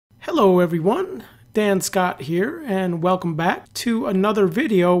Hello everyone, Dan Scott here, and welcome back to another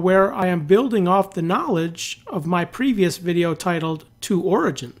video where I am building off the knowledge of my previous video titled Two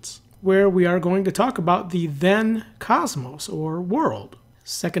Origins, where we are going to talk about the then cosmos or world,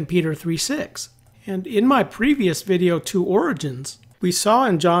 2 Peter 3:6. And in my previous video, Two Origins, we saw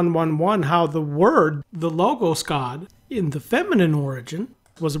in John 1:1 how the Word, the Logos God, in the feminine origin,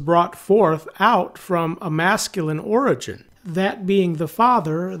 was brought forth out from a masculine origin, that being the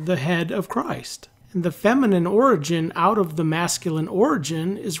Father, the head of Christ. And the feminine origin out of the masculine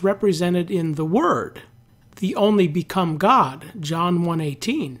origin is represented in the Word, the only become God, John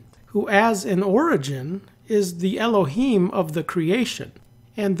 1:18, who as an origin is the Elohim of the creation.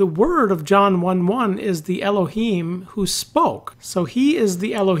 And the Word of John 1:1 is the Elohim who spoke. So he is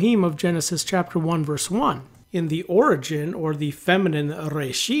the Elohim of Genesis chapter 1 verse 1. In the origin, or the feminine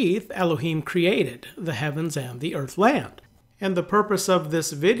Reshith, Elohim created the heavens and the earth land. And the purpose of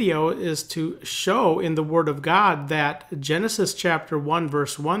this video is to show in the Word of God that Genesis chapter 1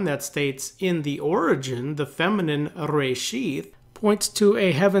 verse 1 that states, in the origin, the feminine Reshith, points to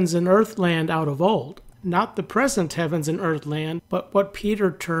a heavens and earth land out of old. Not the present heavens and earth land, but what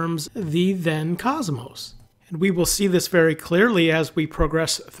Peter terms the then cosmos. And we will see this very clearly as we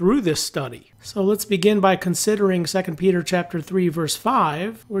progress through this study. So let's begin by considering 2 Peter chapter 3 verse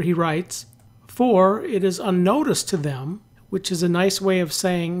 5, where he writes, "For it is unnoticed to them," which is a nice way of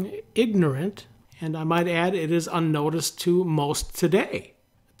saying ignorant, and I might add it is unnoticed to most today.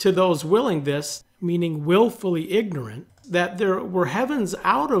 To those willing this, meaning willfully ignorant, that there were heavens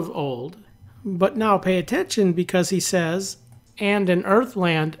out of old, but now pay attention because he says, and an earth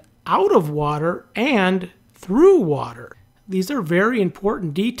land out of water and through water. These are very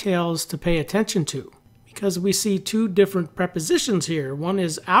important details to pay attention to, because we see two different prepositions here. One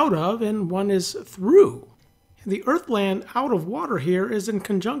is out of and one is through. The earthland out of water here is in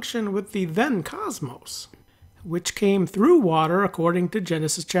conjunction with the then cosmos, which came through water according to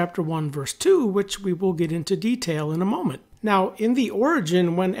Genesis chapter 1 verse 2, which we will get into detail in a moment. Now, in the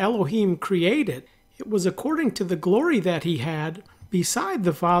origin, when Elohim created, it was according to the glory that he had beside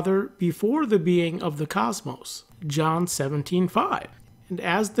the Father before the being of the cosmos, John 17:5. And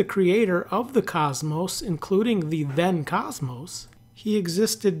as the creator of the cosmos, including the then cosmos, he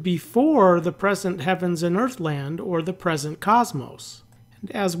existed before the present heavens and earth land, or the present cosmos.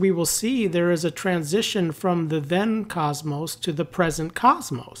 And as we will see, there is a transition from the then cosmos to the present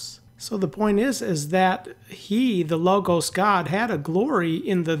cosmos. So the point is that he, the Logos God, had a glory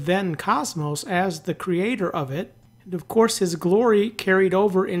in the then cosmos as the creator of it. And of course his glory carried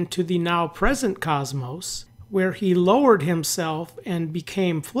over into the now present cosmos, where he lowered himself and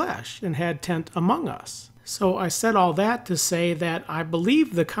became flesh and had tent among us. So I said all that to say that I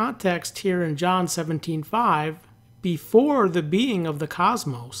believe the context here in John 17:5, before the being of the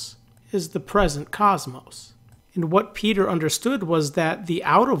cosmos, is the present cosmos. And what Peter understood was that the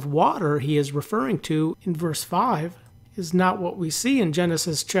out of water he is referring to in verse 5 is not what we see in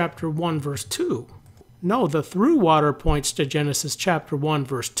Genesis chapter 1 verse 2. No, the through water points to Genesis chapter 1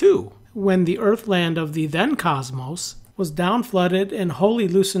 verse 2, when the earthland of the then cosmos was downflooded and wholly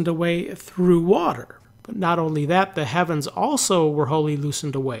loosened away through water. But not only that, the heavens also were wholly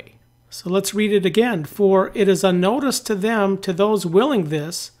loosened away. So let's read it again. "For it is unnoticed to them, to those willing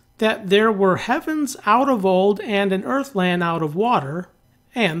this, that there were heavens out of old and an earthland out of water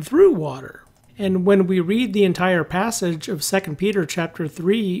and through water." And when we read the entire passage of 2 Peter chapter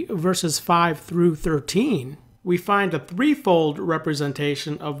 3 verses 5 through 13, we find a threefold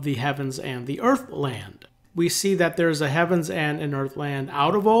representation of the heavens and the earthland. We see that there's a heavens and an earthland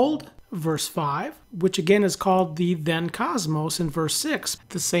out of old, verse 5, which again is called the then cosmos in verse 6,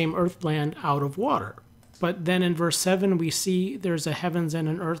 the same earthland out of water. But then in verse 7 we see there's a heavens and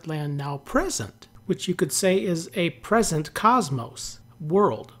an earthland now present, which you could say is a present cosmos,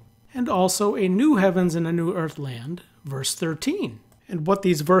 world. And also a new heavens and a new earthland, verse 13. And what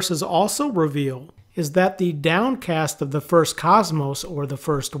these verses also reveal is that the downcast of the first cosmos, or the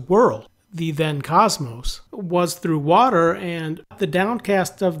first world, the then cosmos, was through water, and the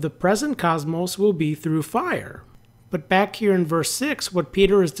downcast of the present cosmos will be through fire. But back here in verse 6, what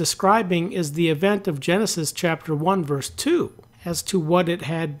Peter is describing is the event of Genesis chapter 1 verse 2, as to what it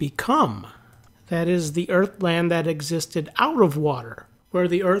had become. That is, the earthland that existed out of water, where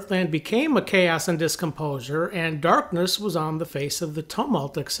the earthland became a chaos and discomposure, and darkness was on the face of the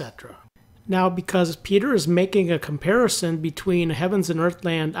tumult, etc. Now, because Peter is making a comparison between heavens and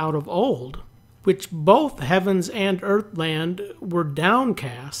earthland out of old, which both heavens and earthland were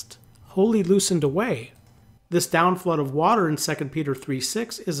downcast, wholly loosened away, this downflood of water in 2 Peter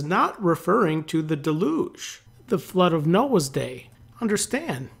 3:6 is not referring to the deluge, the flood of Noah's day.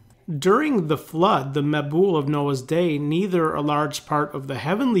 Understand, During the flood, the Mabul of Noah's day, neither a large part of the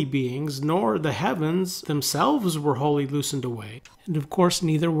heavenly beings nor the heavens themselves were wholly loosened away. And of course,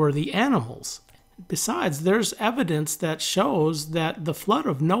 neither were the animals. Besides, there's evidence that shows that the flood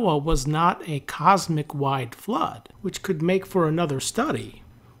of Noah was not a cosmic-wide flood, which could make for another study.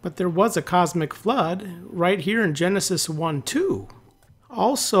 But there was a cosmic flood right here in Genesis 1:2.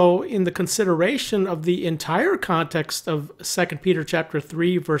 Also, in the consideration of the entire context of 2 Peter chapter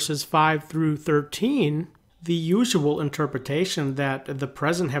 3, verses 5 through 13, the usual interpretation that the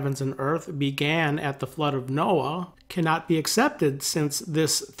present heavens and earth began at the flood of Noah cannot be accepted, since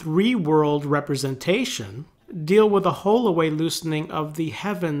this three-world representation deal with a whole-away loosening of the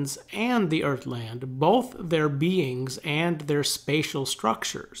heavens and the earthland, both their beings and their spatial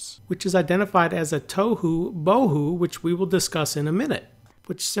structures, which is identified as a tohu bohu, which we will discuss in a minute,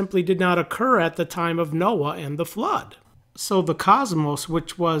 which simply did not occur at the time of Noah and the flood. So the cosmos,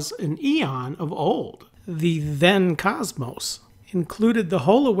 which was an eon of old, the then cosmos, included the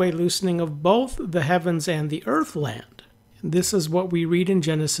whole-away loosening of both the heavens and the earthland. And this is what we read in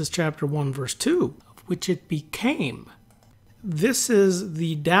Genesis chapter 1, verse 2, of which it became. This is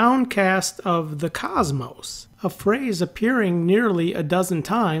the downcast of the cosmos, a phrase appearing nearly a dozen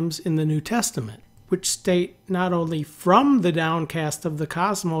times in the New Testament, which state not only from the downcast of the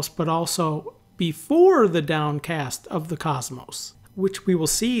cosmos, but also before the downcast of the cosmos, which we will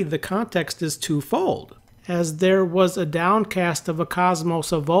see the context is twofold, as there was a downcast of a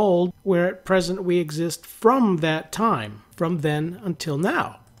cosmos of old, where at present we exist from that time, from then until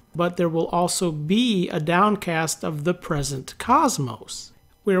now. But there will also be a downcast of the present cosmos,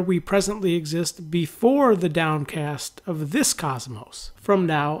 where we presently exist before the downcast of this cosmos, from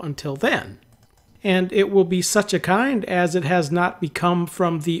now until then. And it will be such a kind as it has not become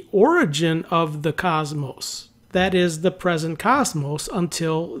from the origin of the cosmos, that is, the present cosmos,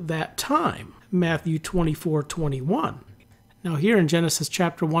 until that time. Matthew 24:21. Now here in Genesis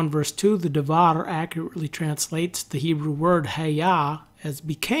chapter 1, verse 2, the DABHAR accurately translates the Hebrew word haya as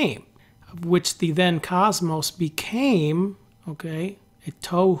became, of which the then cosmos became, a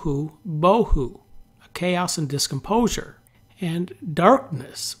tohu bohu, a chaos and discomposure. And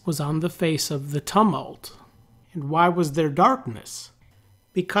darkness was on the face of the tumult. And why was there darkness?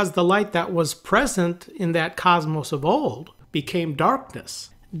 Because the light that was present in that cosmos of old became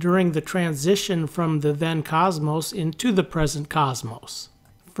darkness during the transition from the then cosmos into the present cosmos,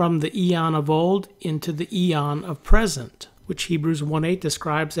 from the eon of old into the eon of present, which Hebrews 1:8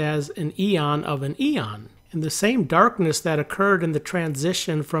 describes as an eon of an eon. And the same darkness that occurred in the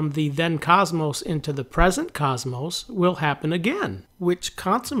transition from the then cosmos into the present cosmos will happen again, which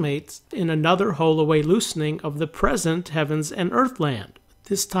consummates in another whole-away loosening of the present heavens and earthland,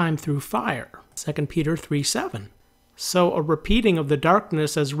 this time through fire, 2 Peter 3:7. So a repeating of the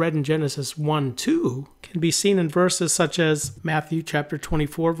darkness as read in Genesis 1:2 can be seen in verses such as Matthew chapter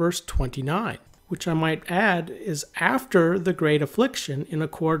 24, verse 29, which I might add is after the great affliction in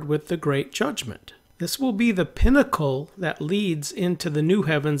accord with the great judgment. This will be the pinnacle that leads into the new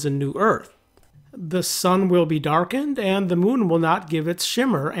heavens and new earth. The sun will be darkened, and the moon will not give its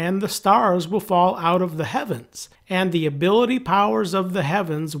shimmer, and the stars will fall out of the heavens, and the ability powers of the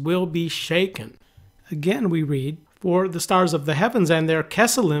heavens will be shaken. Again we read, for the stars of the heavens and their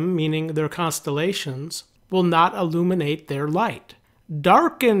keselim, meaning their constellations, will not illuminate their light.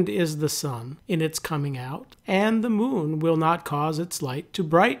 Darkened is the sun in its coming out, and the moon will not cause its light to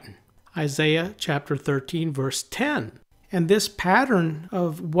brighten. Isaiah chapter 13, verse 10. And this pattern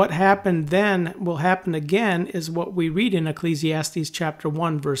of what happened then will happen again is what we read in Ecclesiastes chapter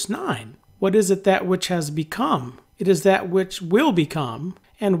 1, verse 9. What is it that which has become? It is that which will become.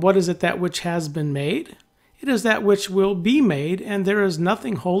 And what is it that which has been made? It is that which will be made, and there is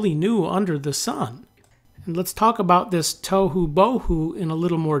nothing wholly new under the sun. And let's talk about this tohu bohu in a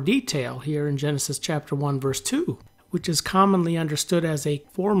little more detail here in Genesis chapter 1, verse 2, which is commonly understood as a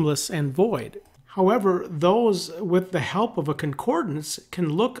formless and void. However, those with the help of a concordance can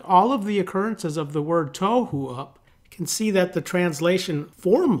look all of the occurrences of the word tohu up, can see that the translation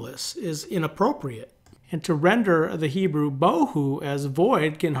formless is inappropriate. And to render the Hebrew bohu as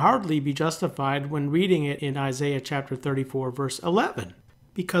void can hardly be justified when reading it in Isaiah chapter 34, verse 11,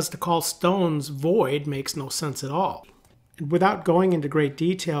 because to call stones void makes no sense at all. And without going into great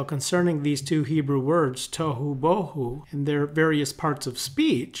detail concerning these two Hebrew words, tohu bohu, and their various parts of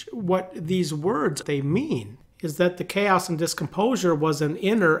speech, what these words they mean is that the chaos and discomposure was an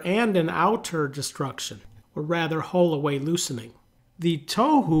inner and an outer destruction, or rather whole-away loosening. The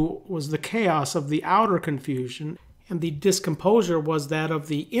tohu was the chaos of the outer confusion, and the discomposure was that of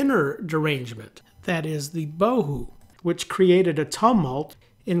the inner derangement, that is, the bohu, which created a tumult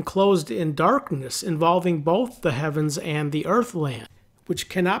enclosed in darkness, involving both the heavens and the earthland, which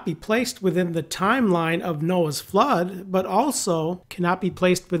cannot be placed within the timeline of Noah's flood, but also cannot be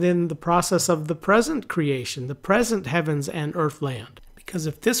placed within the process of the present creation, the present heavens and earthland. Because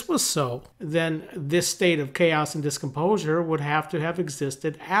if this was so, then this state of chaos and discomposure would have to have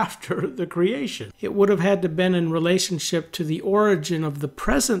existed after the creation. It would have had to have been in relationship to the origin of the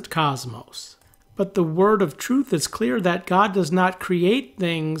present cosmos. But the word of truth is clear that God does not create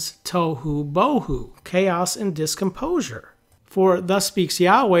things tohu bohu, chaos and discomposure. For thus speaks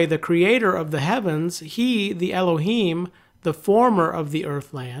Yahweh, the creator of the heavens, he, the Elohim, the former of the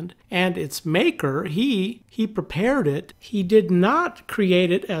earthland, and its maker, he prepared it. He did not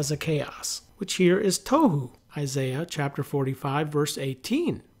create it as a chaos, which here is tohu, Isaiah chapter 45, verse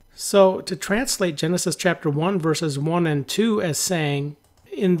 18. So to translate Genesis chapter 1, verses 1 and 2 as saying,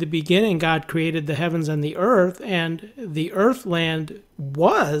 in the beginning God created the heavens and the earth, and the earthland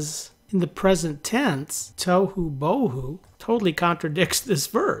was, in the present tense, tohu bohu, totally contradicts this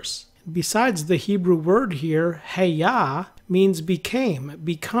verse. Besides, the Hebrew word here, haya, means became,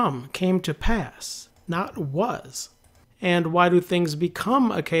 become, came to pass, not was. And why do things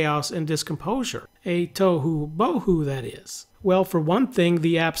become a chaos and discomposure? A tohu bohu, that is. Well, for one thing,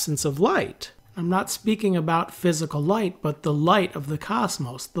 the absence of light. I'm not speaking about physical light, but the light of the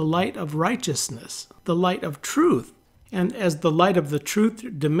cosmos, the light of righteousness, the light of truth. And as the light of the truth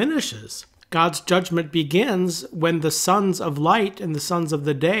diminishes, God's judgment begins when the sons of light and the sons of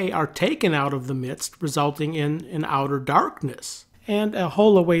the day are taken out of the midst, resulting in an outer darkness and a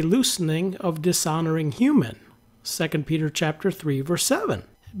whole away loosening of dishonoring human. 2 Peter chapter 3, verse 7,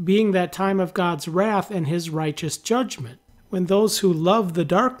 being that time of God's wrath and his righteous judgment, when those who love the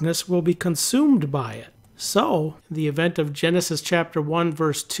darkness will be consumed by it. So, the event of Genesis chapter 1,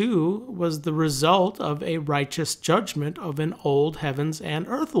 verse 2 was the result of a righteous judgment of an old heavens and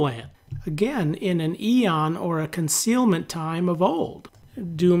earthland. Again, in an eon or a concealment time of old,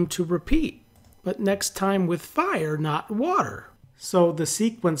 doomed to repeat, but next time with fire, not water. So the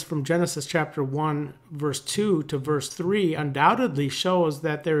sequence from Genesis chapter 1, verse 2 to verse 3 undoubtedly shows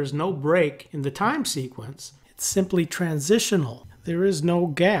that there is no break in the time sequence. It's simply transitional. There is no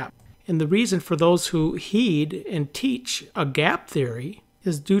gap. And the reason for those who heed and teach a gap theory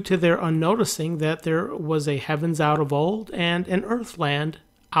is due to their unnoticing that there was a heavens out of old and an earthland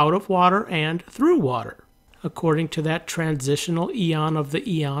out of water and through water, according to that transitional eon of the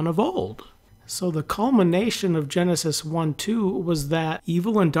eon of old. So the culmination of Genesis 1:2 was that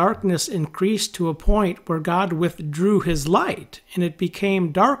evil and darkness increased to a point where God withdrew his light, and it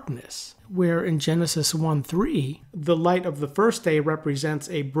became darkness, where in Genesis 1:3, the light of the first day represents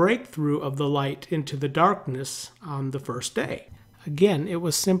a breakthrough of the light into the darkness on the first day. Again, it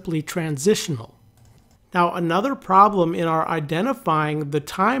was simply transitional. Now, another problem in our identifying the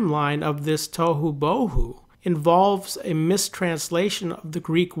timeline of this tohu bohu involves a mistranslation of the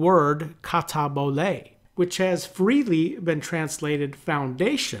Greek word katabole, which has freely been translated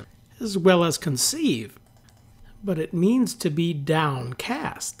foundation, as well as conceive. But it means to be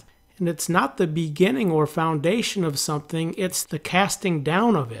downcast. And it's not the beginning or foundation of something, it's the casting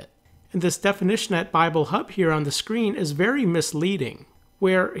down of it. And this definition at Bible Hub here on the screen is very misleading,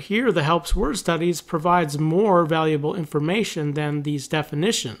 where here the Helps Word Studies provides more valuable information than these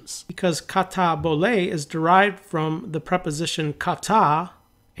definitions, because kata bole is derived from the preposition kata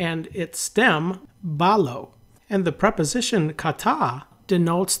and its stem balo. And the preposition kata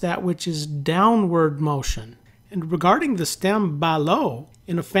denotes that which is downward motion. And regarding the stem balo,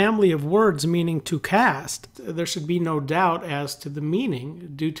 in a family of words meaning to cast, there should be no doubt as to the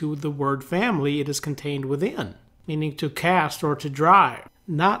meaning due to the word family it is contained within, meaning to cast or to drive.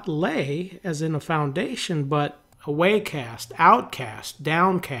 Not lay, as in a foundation, but away cast, outcast,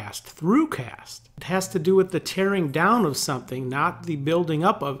 downcast, through cast. It has to do with the tearing down of something, not the building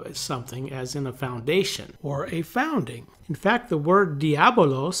up of something, as in a foundation or a founding. In fact, the word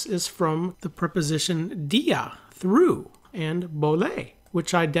diabolos is from the preposition dia, through, and bole,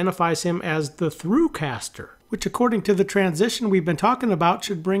 which identifies him as the throughcaster, which according to the transition we've been talking about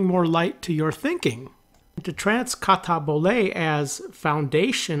should bring more light to your thinking. To trans katabole as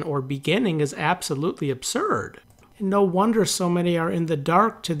foundation or beginning is absolutely absurd. And no wonder so many are in the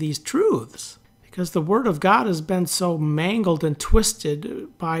dark to these truths, because the Word of God has been so mangled and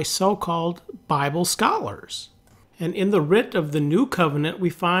twisted by so-called Bible scholars. And in the writ of the New Covenant, we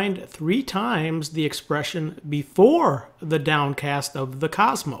find 3 times the expression before the downcast of the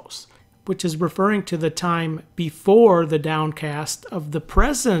cosmos, which is referring to the time before the downcast of the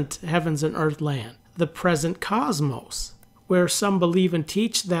present heavens and earth land, the present cosmos, where some believe and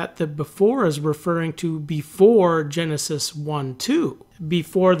teach that the before is referring to before Genesis 1:2,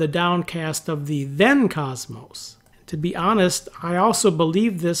 before the downcast of the then cosmos. To be honest, I also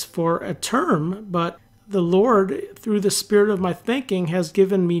believe this for a term, but the Lord, through the spirit of my thinking, has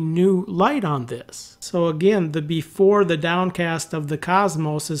given me new light on this. So again, the before the downcast of the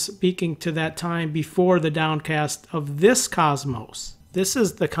cosmos is speaking to that time before the downcast of this cosmos. This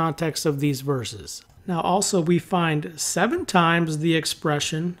is the context of these verses. Now also we find 7 times the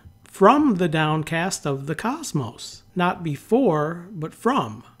expression from the downcast of the cosmos. Not before, but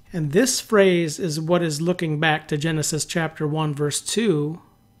from. And this phrase is what is looking back to Genesis chapter 1 verse 2,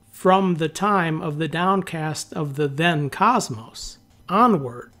 from the time of the downcast of the then cosmos,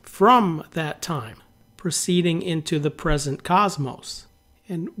 onward, from that time, proceeding into the present cosmos.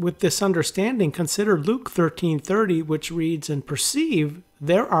 And with this understanding, consider Luke 13:30, which reads, "And perceive,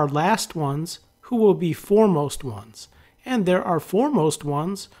 there are last ones who will be foremost ones, and there are foremost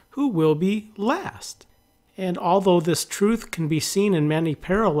ones who will be last." And although this truth can be seen in many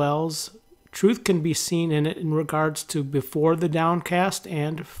parallels, truth can be seen in it in regards to before the downcast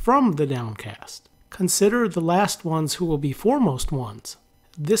and from the downcast. Consider the last ones who will be foremost ones.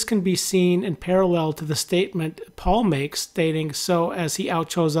 This can be seen in parallel to the statement Paul makes, stating, "So as he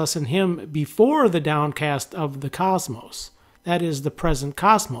outchose us in him before the downcast of the cosmos," that is, the present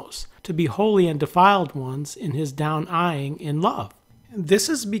cosmos, "to be holy and defiled ones in his down-eyeing in love." This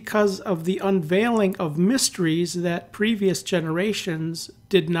is because of the unveiling of mysteries that previous generations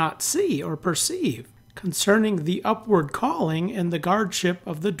did not see or perceive concerning the upward calling and the guardship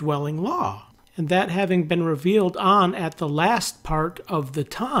of the dwelling law. And that having been revealed on at the last part of the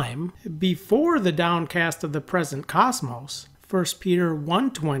time, before the downcast of the present cosmos, 1 Peter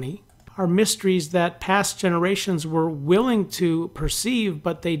 1:20, are mysteries that past generations were willing to perceive,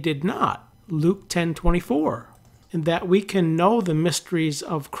 but they did not. Luke 10:24. And that we can know the mysteries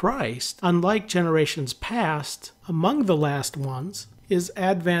of Christ, unlike generations past, among the last ones, is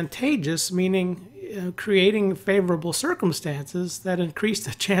advantageous, meaning creating favorable circumstances that increase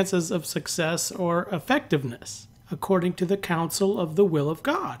the chances of success or effectiveness, according to the counsel of the will of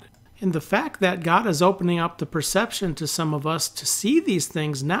God. And the fact that God is opening up the perception to some of us to see these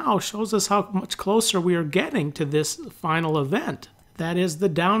things now shows us how much closer we are getting to this final event. That is the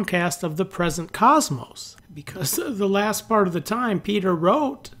downcast of the present cosmos, because the last part of the time Peter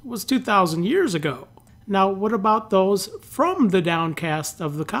wrote was 2,000 years ago. Now, what about those from the downcast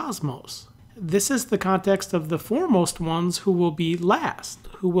of the cosmos? This is the context of the foremost ones who will be last,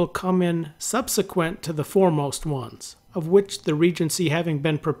 who will come in subsequent to the foremost ones, of which the regency, having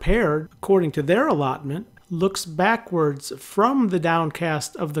been prepared according to their allotment, looks backwards from the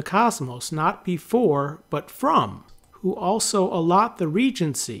downcast of the cosmos, not before, but from, who also allot the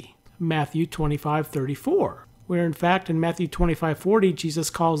regency, Matthew 25:34, where in fact in Matthew 25:40 Jesus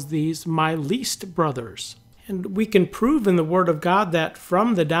calls these my least brothers. And we can prove in the Word of God that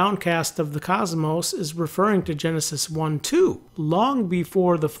from the downcast of the cosmos is referring to Genesis 1:2, long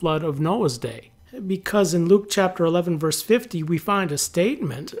before the flood of Noah's day. Because in Luke chapter 11 verse 50 we find a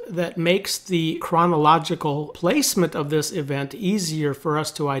statement that makes the chronological placement of this event easier for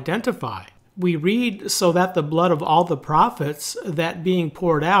us to identify. We read, "So that the blood of all the prophets that being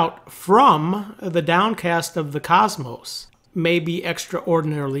poured out from the downcast of the cosmos may be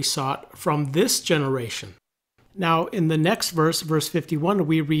extraordinarily sought from this generation." Now, in the next verse, verse 51,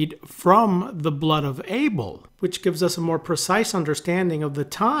 we read, "from the blood of Abel," which gives us a more precise understanding of the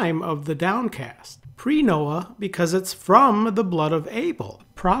time of the downcast. Pre-Noah, because it's from the blood of Abel,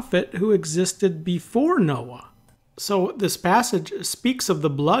 prophet who existed before Noah. So this passage speaks of the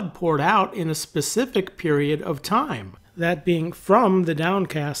blood poured out in a specific period of time, that being from the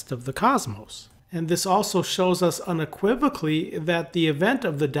downcast of the cosmos. And this also shows us unequivocally that the event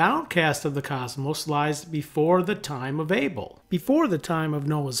of the downcast of the cosmos lies before the time of Abel, before the time of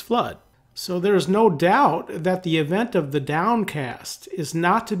Noah's flood. So there is no doubt that the event of the downcast is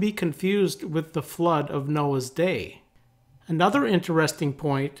not to be confused with the flood of Noah's day. Another interesting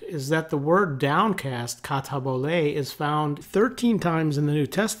point is that the word downcast, katabole, is found 13 times in the New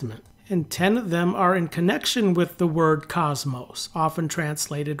Testament, and 10 of them are in connection with the word cosmos, often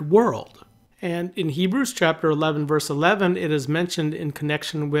translated world. And in Hebrews chapter 11, verse 11, it is mentioned in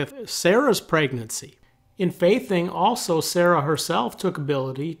connection with Sarah's pregnancy. In faithing, also Sarah herself took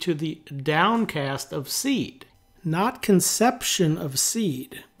ability to the downcast of seed. Not conception of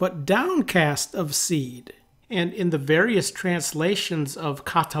seed, but downcast of seed. And in the various translations of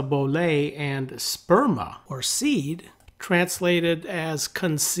katabole and sperma, or seed, translated as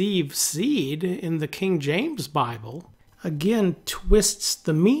conceive seed in the King James Bible, again twists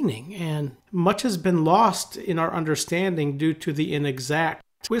the meaning, and much has been lost in our understanding due to the inexact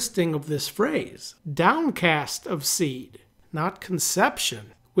twisting of this phrase. Downcast of seed, not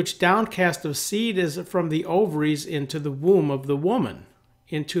conception, which downcast of seed is from the ovaries into the womb of the woman,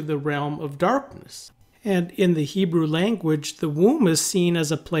 into the realm of darkness. And in the Hebrew language, the womb is seen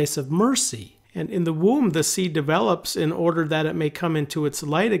as a place of mercy. And in the womb, the seed develops in order that it may come into its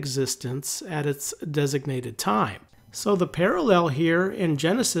light existence at its designated time. So the parallel here in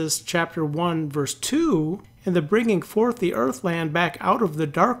Genesis chapter 1, verse 2, and the bringing forth the earthland back out of the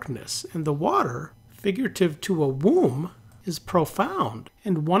darkness and the water, figurative to a womb, is profound.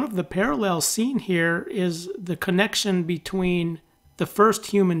 And one of the parallels seen here is the connection between the first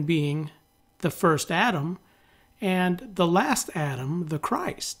human being, the first Adam, and the last Adam, the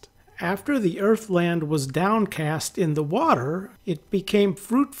Christ. After the earthland was downcast in the water, it became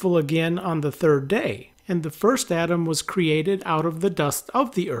fruitful again on the third day. And the first Adam was created out of the dust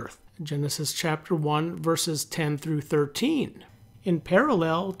of the earth. Genesis chapter 1, verses 10 through 13. In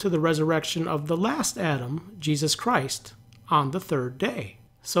parallel to the resurrection of the last Adam, Jesus Christ, on the third day.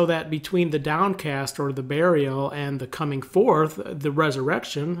 So that between the downcast or the burial and the coming forth, the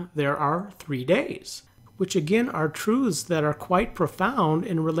resurrection, there are 3 days. Which again are truths that are quite profound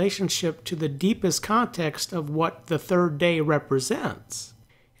in relationship to the deepest context of what the third day represents.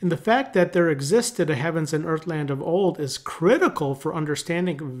 And the fact that there existed a heavens and earthland of old is critical for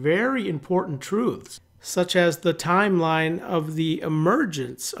understanding very important truths, such as the timeline of the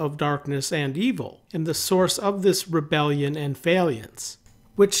emergence of darkness and evil, and the source of this rebellion and failance,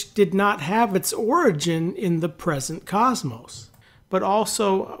 which did not have its origin in the present cosmos, but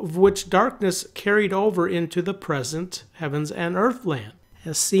also of which darkness carried over into the present heavens and earthland,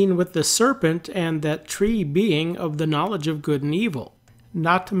 as seen with the serpent and that tree being of the knowledge of good and evil.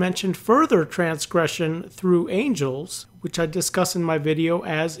 Not to mention further transgression through angels, which I discuss in my video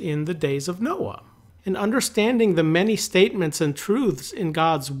as in the days of Noah. And understanding the many statements and truths in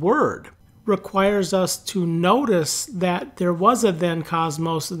God's Word requires us to notice that there was a then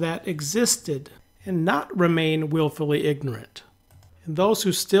cosmos that existed and not remain willfully ignorant. And those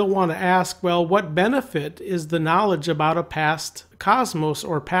who still want to ask, well, what benefit is the knowledge about a past cosmos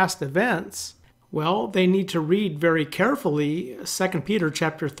or past events? Well, they need to read very carefully 2 Peter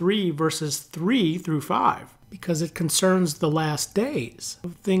chapter 3, verses 3 through 5, because it concerns the last days,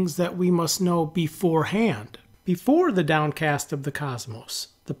 of things that we must know beforehand, before the downcast of the cosmos,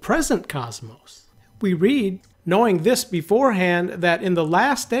 the present cosmos. We read, knowing this beforehand, that in the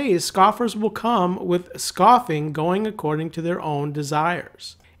last days scoffers will come with scoffing, going according to their own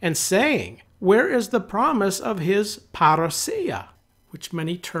desires, and saying, where is the promise of his parousia, which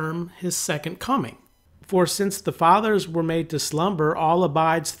many term his second coming? For since the fathers were made to slumber, all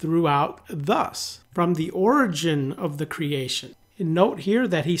abides throughout thus, from the origin of the creation. And note here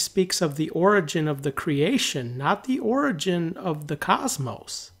that he speaks of the origin of the creation, not the origin of the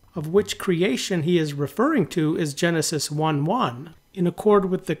cosmos, of which creation he is referring to is Genesis 1:1, in accord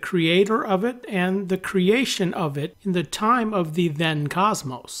with the creator of it and the creation of it in the time of the then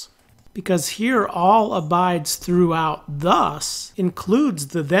cosmos. Because here all abides throughout thus includes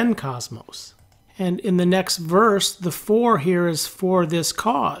the then cosmos. And in the next verse, the for here is for this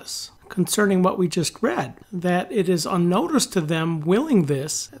cause, concerning what we just read, that it is unnoticed to them willing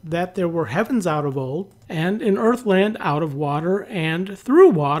this, that there were heavens out of old, and an earthland out of water, and through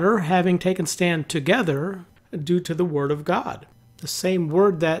water, having taken stand together, due to the word of God. The same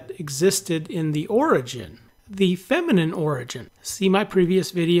word that existed in the origin, the feminine origin. See my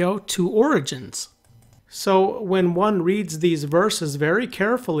previous video, Two Origins. So when one reads these verses very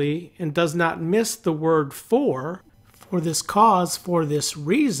carefully and does not miss the word for this cause, for this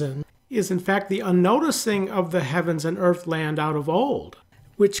reason, is in fact the unnoticing of the heavens and earthland out of old,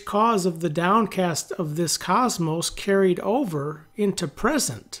 which cause of the downcast of this cosmos carried over into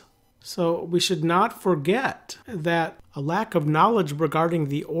present. So we should not forget that a lack of knowledge regarding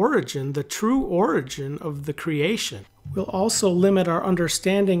the origin, the true origin of the creation, will also limit our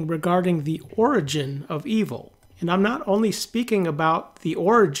understanding regarding the origin of evil. And I'm not only speaking about the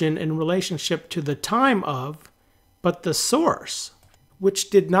origin in relationship to the time of, but the source, which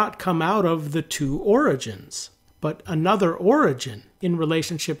did not come out of the two origins, but another origin in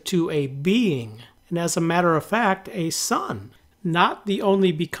relationship to a being, and as a matter of fact, a son. Not the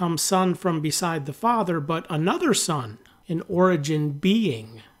only become son from beside the Father, but another son, an origin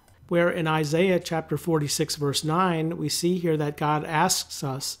being, where in Isaiah chapter 46, verse 9, we see here that God asks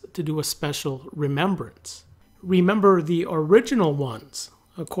us to do a special remembrance. Remember the original ones,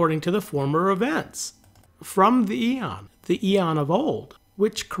 according to the former events, from the eon of old,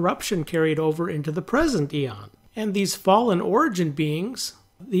 which corruption carried over into the present eon. And these fallen origin beings,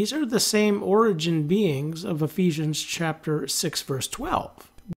 these are the same origin beings of Ephesians chapter 6, verse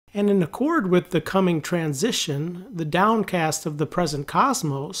 12. And in accord with the coming transition, the downcast of the present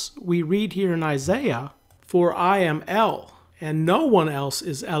cosmos, we read here in Isaiah, "For I am El, and no one else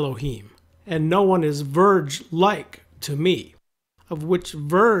is Elohim, and no one is verge-like to me," of which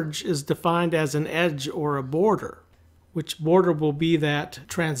verge is defined as an edge or a border, which border will be that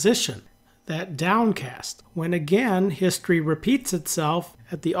transition, that downcast, when again history repeats itself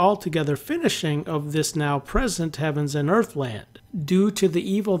at the altogether finishing of this now present heavens and earth land, due to the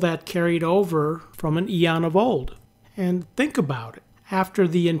evil that carried over from an eon of old. And think about it. After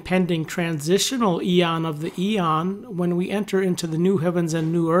the impending transitional eon of the eon, when we enter into the new heavens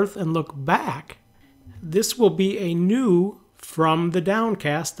and new earth and look back, this will be a new from the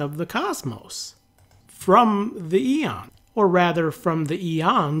downcast of the cosmos, from the eon, or rather from the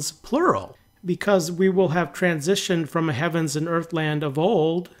eons, plural, because we will have transitioned from a heavens and earthland of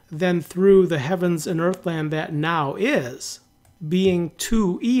old, then through the heavens and earthland that now is, being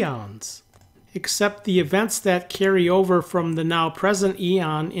 2 eons. Except the events that carry over from the now present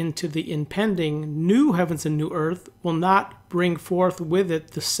eon into the impending new heavens and new earth will not bring forth with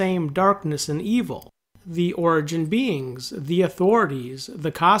it the same darkness and evil. The origin beings, the authorities,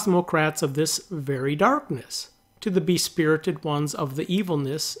 the cosmocrats of this very darkness, to the bespirited ones of the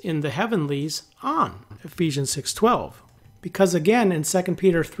evilness in the heavenlies on, Ephesians 6:12. Because again in 2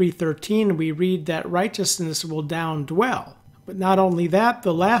 Peter 3:13 we read that righteousness will down dwell. But not only that,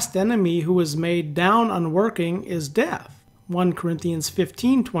 the last enemy who is made down unworking is death, 1 Corinthians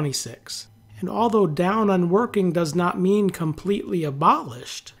 15:26. And although down unworking does not mean completely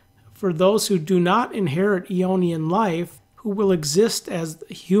abolished, for those who do not inherit Aeonian life, who will exist as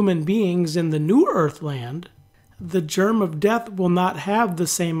human beings in the new earthland, the germ of death will not have the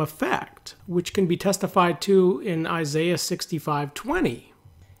same effect, which can be testified to in Isaiah 65:20.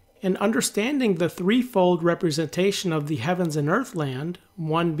 In understanding the threefold representation of the heavens and earthland,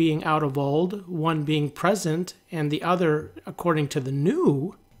 one being out of old, one being present, and the other according to the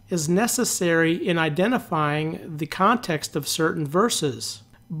new, is necessary in identifying the context of certain verses,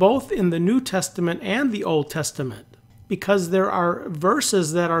 both in the New Testament and the Old Testament, because there are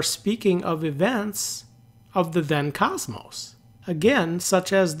verses that are speaking of events of the then cosmos, again,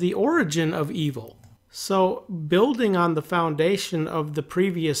 such as the origin of evil. So, building on the foundation of the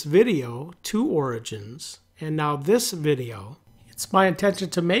previous video, 2 origins, and now this video, it's my intention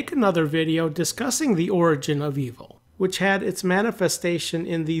to make another video discussing the origin of evil, which had its manifestation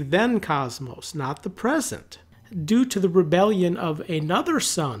in the then cosmos, not the present, due to the rebellion of another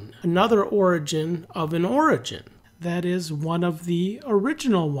son, another origin of an origin, that is, one of the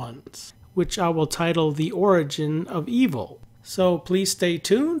original ones, which I will title The Origin of Evil. So please stay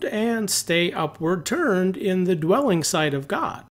tuned and stay upward turned in the dwelling site of God.